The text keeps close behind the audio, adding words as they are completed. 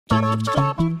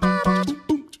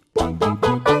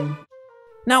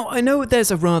Now, I know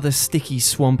there's a rather sticky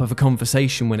swamp of a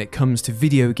conversation when it comes to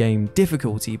video game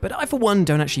difficulty, but I for one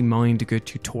don't actually mind a good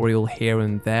tutorial here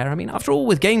and there. I mean, after all,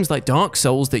 with games like Dark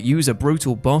Souls that use a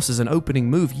brutal boss as an opening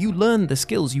move, you learn the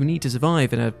skills you need to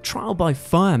survive in a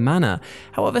trial-by-fire manner.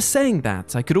 However, saying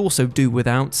that, I could also do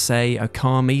without, say, a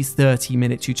Kami's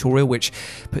 30-minute tutorial, which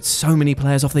put so many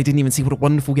players off they didn't even see what a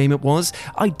wonderful game it was.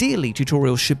 Ideally,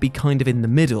 tutorials should be kind of in the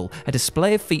middle, a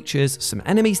display of features, some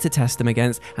enemies to test them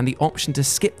against, and the option to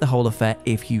skip the whole affair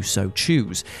if you so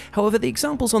choose. However, the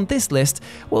examples on this list,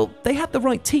 well, they had the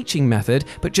right teaching method,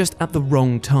 but just at the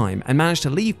wrong time, and managed to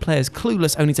leave players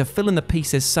clueless only to fill in the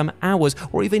pieces some hours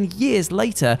or even years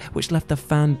later, which left the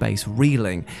fan base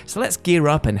reeling. So let's gear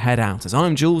up and head out. As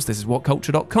I'm Jules, this is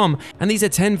WhatCulture.com, and these are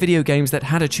 10 video games that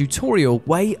had a tutorial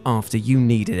way after you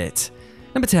needed it.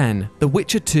 Number 10, The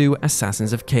Witcher 2: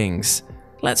 Assassins of Kings.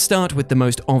 Let's start with the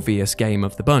most obvious game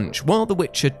of the bunch. While The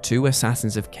Witcher 2: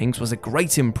 Assassins of Kings was a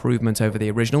great improvement over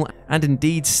the original, and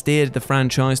indeed steered the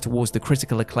franchise towards the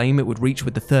critical acclaim it would reach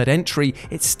with the third entry,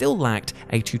 it still lacked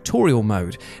a tutorial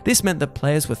mode. This meant that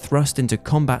players were thrust into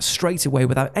combat straight away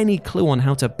without any clue on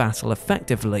how to battle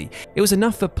effectively. It was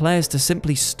enough for players to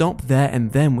simply stop there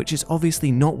and then, which is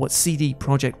obviously not what CD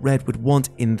Projekt Red would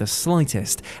want in the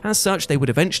slightest. As such, they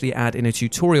would eventually add in a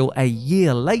tutorial a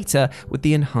year later with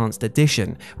the Enhanced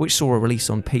Edition, which saw a release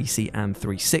on PC and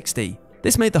 360.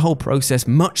 This made the whole process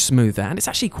much smoother, and it's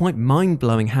actually quite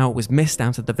mind-blowing how it was missed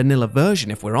out of the vanilla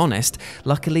version, if we're honest.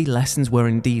 Luckily, lessons were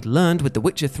indeed learned, with The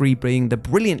Witcher 3 being the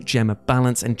brilliant gem of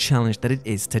balance and challenge that it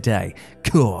is today.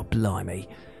 God blimey.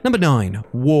 Number 9,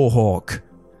 Warhawk.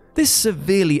 This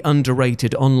severely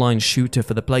underrated online shooter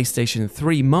for the PlayStation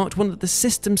 3 marked one of the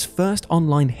system's first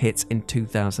online hits in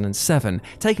 2007.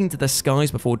 Taking to the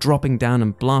skies before dropping down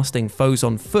and blasting foes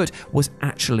on foot was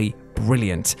actually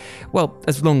brilliant. Well,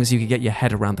 as long as you could get your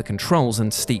head around the controls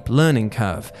and steep learning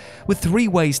curve. With 3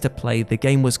 ways to play, the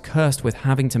game was cursed with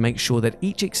having to make sure that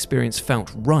each experience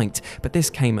felt right, but this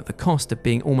came at the cost of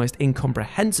being almost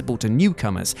incomprehensible to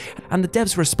newcomers, and the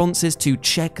devs' responses to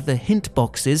check the hint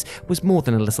boxes was more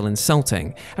than a little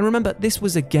insulting. And remember, this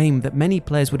was a game that many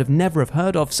players would have never have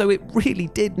heard of, so it really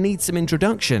did need some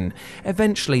introduction.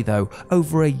 Eventually though,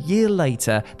 over a year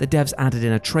later, the devs added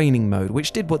in a training mode,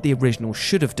 which did what the original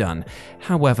should have done.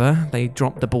 However, they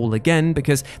dropped the ball again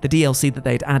because the DLC that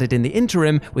they'd added in the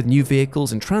interim, with new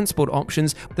vehicles and transport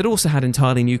options that also had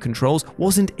entirely new controls,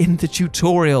 wasn't in the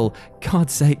tutorial.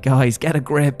 God's sake, guys, get a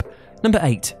grip. Number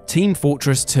 8, Team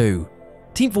Fortress 2.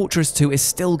 Team Fortress 2 is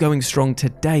still going strong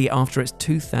today after its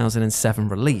 2007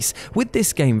 release. With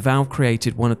this game, Valve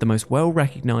created one of the most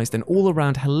well-recognized and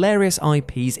all-around hilarious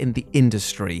IPs in the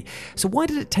industry. So why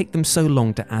did it take them so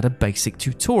long to add a basic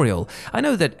tutorial? I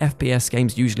know that FPS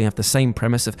games usually have the same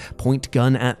premise of point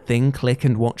gun at thing, click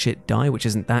and watch it die, which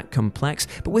isn't that complex,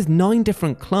 but with 9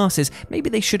 different classes, maybe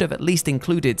they should have at least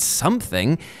included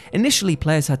something. Initially,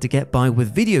 players had to get by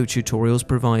with video tutorials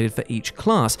provided for each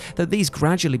class, though these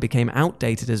gradually became outdated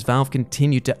as Valve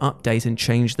continued to update and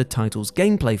change the title's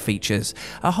gameplay features.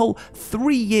 A whole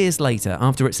 3 years later,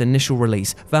 after its initial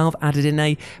release, Valve added in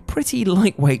a pretty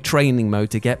lightweight training mode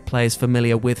to get players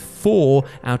familiar with 4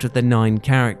 out of the 9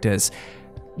 characters.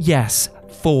 Yes,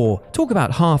 4. Talk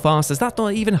about half-asses, that's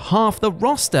not even half the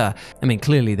roster. I mean,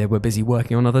 clearly they were busy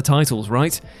working on other titles,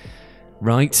 right?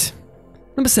 Right.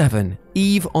 Number 7,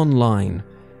 EVE Online.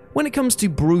 When it comes to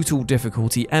brutal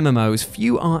difficulty MMOs,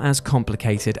 few are as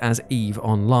complicated as EVE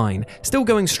Online. Still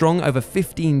going strong over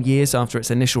 15 years after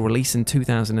its initial release in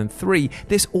 2003,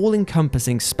 this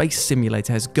all-encompassing space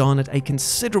simulator has garnered a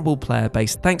considerable player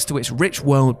base thanks to its rich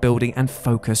world building and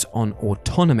focus on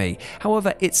autonomy.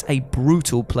 However, it's a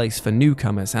brutal place for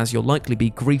newcomers, as you'll likely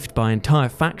be griefed by entire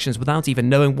factions without even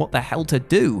knowing what the hell to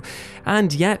do.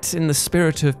 And yet, in the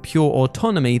spirit of pure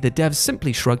autonomy, the devs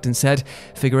simply shrugged and said,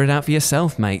 "Figure it out for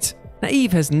yourself, mate." Now,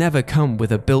 EVE has never come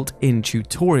with a built-in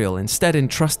tutorial, instead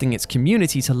entrusting its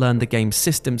community to learn the game's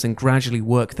systems and gradually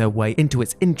work their way into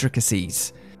its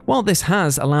intricacies. While this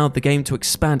has allowed the game to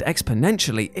expand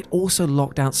exponentially, it also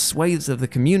locked out swathes of the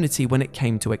community when it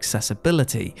came to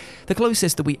accessibility. The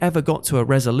closest that we ever got to a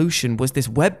resolution was this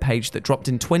webpage that dropped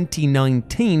in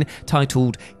 2019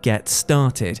 titled Get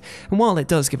Started. And while it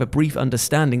does give a brief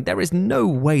understanding, there is no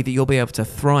way that you'll be able to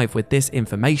thrive with this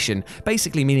information,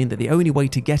 basically meaning that the only way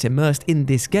to get immersed in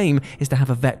this game is to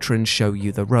have a veteran show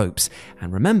you the ropes.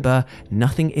 And remember,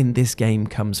 nothing in this game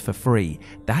comes for free.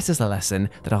 That is a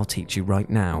lesson that I'll teach you right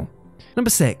now. Number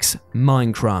 6,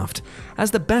 Minecraft.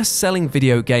 As the best-selling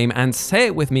video game, and say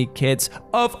it with me kids,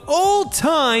 of all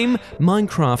time,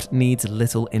 Minecraft needs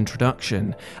little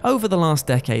introduction. Over the last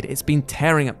decade, it's been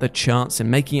tearing up the charts and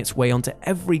making its way onto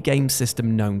every game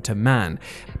system known to man.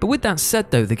 But with that said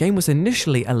though, the game was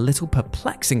initially a little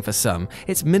perplexing for some.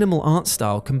 Its minimal art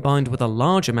style combined with a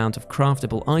large amount of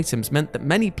craftable items meant that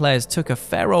many players took a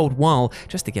fair old while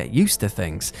just to get used to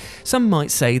things. Some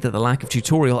might say that the lack of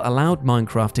tutorial allowed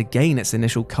Minecraft to gain its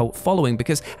initial cult following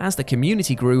because as the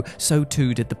community grew, so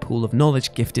too did the pool of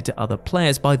knowledge gifted to other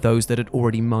players by those that had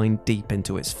already mined deep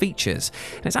into its features.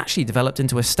 And it's actually developed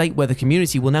into a state where the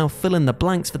community will now fill in the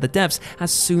blanks for the devs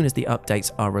as soon as the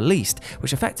updates are released,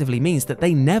 which effectively means that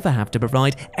they never have to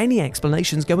provide any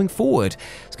explanations going forward.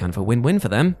 It's kind of a win-win for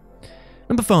them.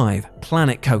 Number 5,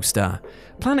 Planet Coaster.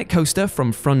 Planet Coaster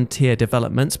from Frontier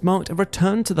Developments marked a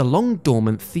return to the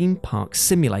long-dormant theme park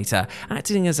simulator,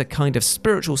 acting as a kind of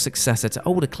spiritual successor to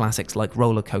older classics like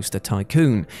Roller Coaster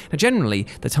Tycoon. Now, generally,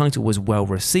 the title was well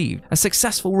received, a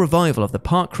successful revival of the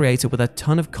park creator with a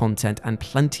ton of content and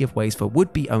plenty of ways for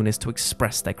would-be owners to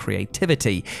express their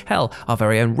creativity. Hell, our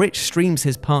very own Rich streams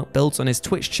his park builds on his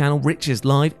Twitch channel Rich is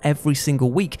Live every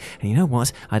single week, and you know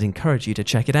what? I'd encourage you to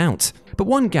check it out. But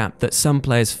one gap that some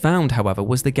players found, however,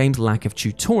 was the game's lack of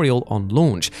tutorial on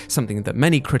launch, something that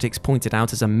many critics pointed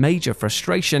out as a major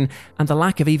frustration, and the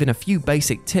lack of even a few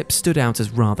basic tips stood out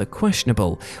as rather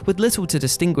questionable. With little to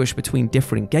distinguish between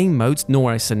different game modes,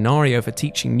 nor a scenario for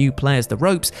teaching new players the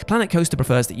ropes, Planet Coaster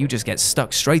prefers that you just get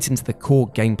stuck straight into the core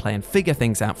gameplay and figure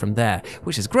things out from there,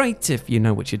 which is great if you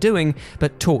know what you're doing,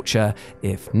 but torture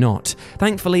if not.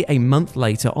 Thankfully, a month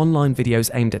later, online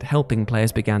videos aimed at helping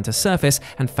players began to surface,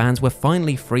 and fans were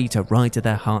finally free to ride to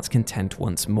their heart's content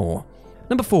once more.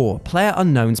 Number 4,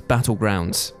 PlayerUnknown's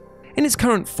Battlegrounds. In its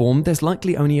current form, there's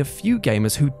likely only a few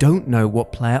gamers who don't know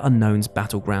what PlayerUnknown's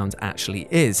Battlegrounds actually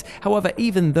is. However,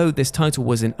 even though this title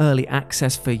was in early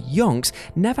access for yonks,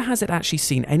 never has it actually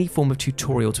seen any form of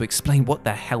tutorial to explain what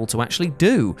the hell to actually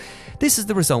do. This is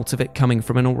the result of it coming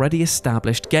from an already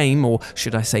established game, or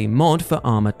should I say mod, for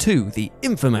Arma 2, the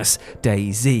infamous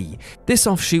DayZ. This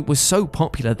offshoot was so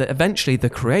popular that eventually the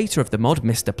creator of the mod,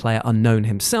 Mr. PlayerUnknown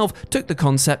himself, took the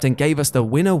concept and gave us the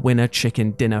winner-winner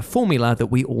chicken dinner formula that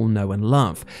we all know and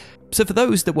love. So for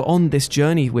those that were on this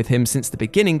journey with him since the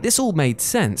beginning, this all made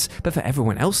sense, but for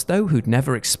everyone else though, who'd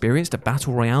never experienced a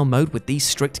battle royale mode with these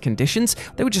strict conditions,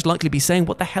 they would just likely be saying,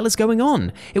 what the hell is going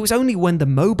on? It was only when the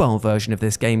mobile version of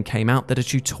this game came out that a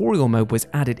tutorial mode was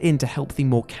added in to help the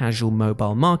more casual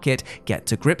mobile market get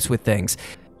to grips with things.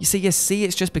 You see,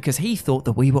 it's just because he thought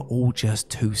that we were all just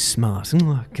too smart.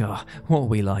 Oh god, what are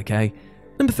we like, eh?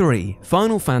 Number 3,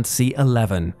 Final Fantasy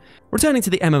XI. Returning to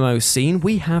the MMO scene,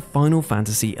 we have Final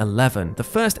Fantasy XI, the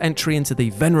first entry into the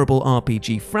venerable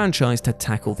RPG franchise to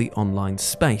tackle the online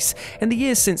space. In the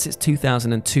years since its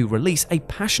 2002 release, a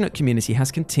passionate community has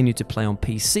continued to play on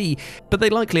PC, but they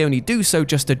likely only do so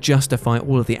just to justify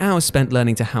all of the hours spent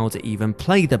learning to how to even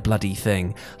play the bloody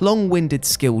thing. Long-winded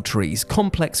skill trees,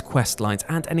 complex quest lines,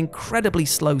 and an incredibly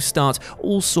slow start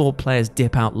all saw players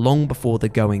dip out long before the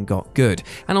going got good.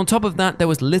 And on top of that, there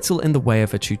was little in the way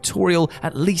of a tutorial,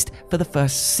 at least for the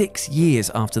first 6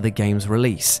 years after the game's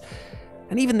release.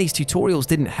 And even these tutorials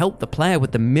didn't help the player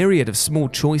with the myriad of small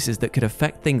choices that could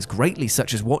affect things greatly,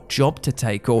 such as what job to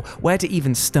take or where to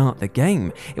even start the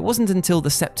game. It wasn't until the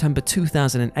September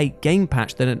 2008 game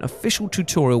patch that an official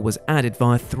tutorial was added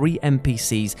via 3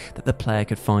 NPCs that the player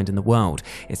could find in the world.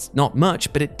 It's not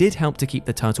much, but it did help to keep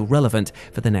the title relevant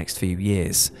for the next few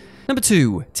years. Number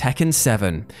 2, Tekken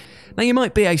 7. Now you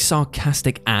might be a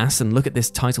sarcastic ass and look at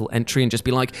this title entry and just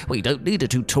be like, well, you don't need a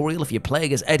tutorial if you're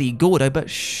playing as Eddie Gordo, but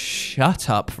shut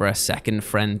up for a second,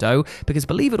 friendo, because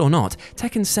believe it or not,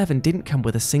 Tekken 7 didn't come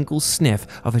with a single sniff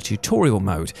of a tutorial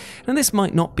mode. And this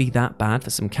might not be that bad for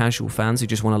some casual fans who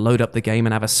just want to load up the game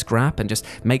and have a scrap and just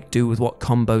make do with what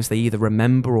combos they either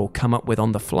remember or come up with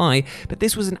on the fly, but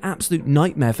this was an absolute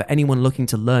nightmare for anyone looking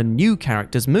to learn new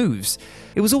characters' moves.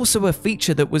 It was also a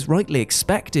feature that was rightly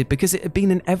expected because it had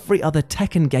been in every other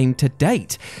Tekken game to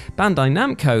date. Bandai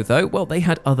Namco, though, well, they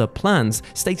had other plans,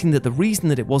 stating that the reason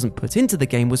that it wasn't put into the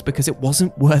game was because it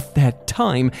wasn't worth their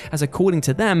time, as according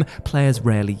to them, players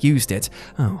rarely used it.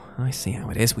 Oh, I see how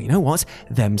it is. Well, you know what?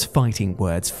 Them's fighting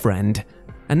words, friend.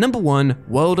 And number 1,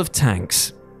 World of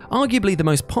Tanks. Arguably the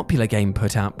most popular game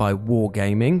put out by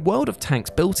Wargaming, World of Tanks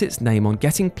built its name on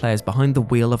getting players behind the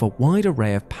wheel of a wide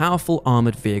array of powerful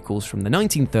armoured vehicles from the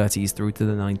 1930s through to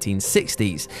the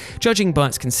 1960s. Judging by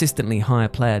its consistently higher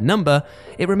player number,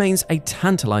 it remains a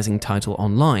tantalising title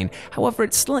online. However,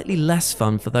 it's slightly less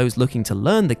fun for those looking to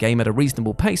learn the game at a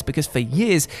reasonable pace because for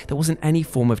years there wasn't any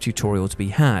form of tutorial to be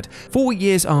had. 4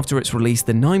 years after its release,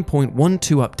 the 9.12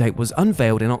 update was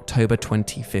unveiled in October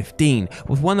 2015,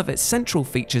 with one of its central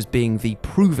features being the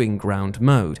Proving Ground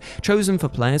mode. Chosen for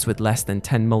players with less than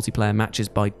 10 multiplayer matches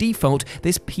by default,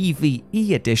 this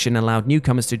PvE edition allowed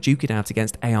newcomers to duke it out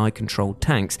against AI-controlled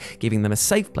tanks, giving them a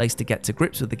safe place to get to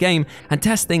grips with the game and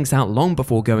test things out long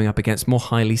before going up against more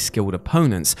highly skilled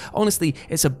opponents. Honestly,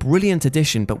 it's a brilliant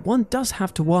addition, but one does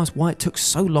have to ask why it took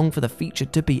so long for the feature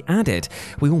to be added.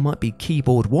 We all might be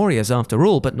keyboard warriors after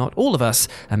all, but not all of us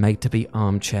are made to be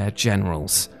armchair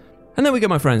generals. And there we go,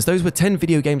 my friends. Those were 10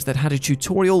 video games that had a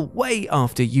tutorial way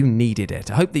after you needed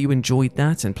it. I hope that you enjoyed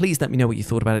that, and please let me know what you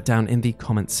thought about it down in the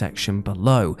comments section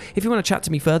below. If you want to chat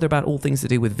to me further about all things to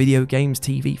do with video games,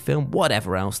 TV, film,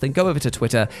 whatever else, then go over to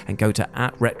Twitter and go to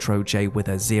 @RetroJ with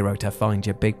a 0 to find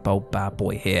your big bold bad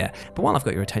boy here. But while I've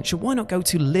got your attention, why not go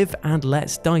to Live and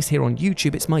Let's Dice here on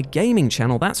YouTube? It's my gaming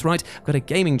channel. That's right, I've got a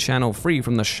gaming channel free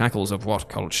from the shackles of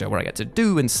WhatCulture, where I get to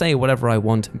do and say whatever I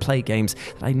want and play games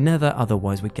that I never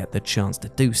otherwise would get the chance to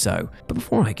do so. But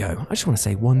before I go, I just want to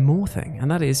say one more thing,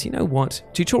 and that is, you know what?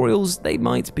 Tutorials, they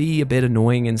might be a bit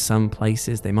annoying in some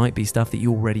places, they might be stuff that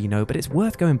you already know, but it's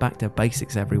worth going back to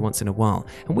basics every once in a while,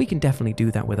 and we can definitely do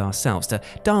that with ourselves, to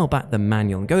dial back the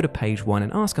manual and go to page 1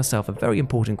 and ask ourselves a very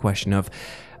important question of,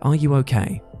 are you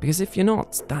okay? Because if you're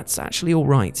not, that's actually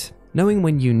alright. Knowing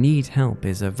when you need help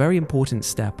is a very important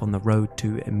step on the road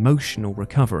to emotional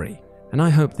recovery. And I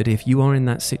hope that if you are in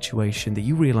that situation, that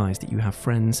you realize that you have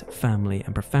friends, family,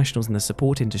 and professionals in the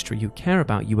support industry who care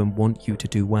about you and want you to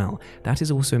do well. That is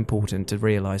also important to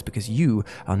realize, because you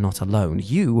are not alone.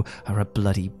 You are a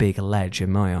bloody big ledge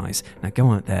in my eyes. Now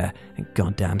go out there and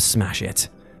goddamn smash it.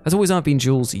 As always, I've been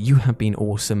Jules. You have been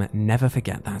awesome. Never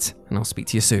forget that. And I'll speak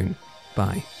to you soon.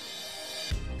 Bye.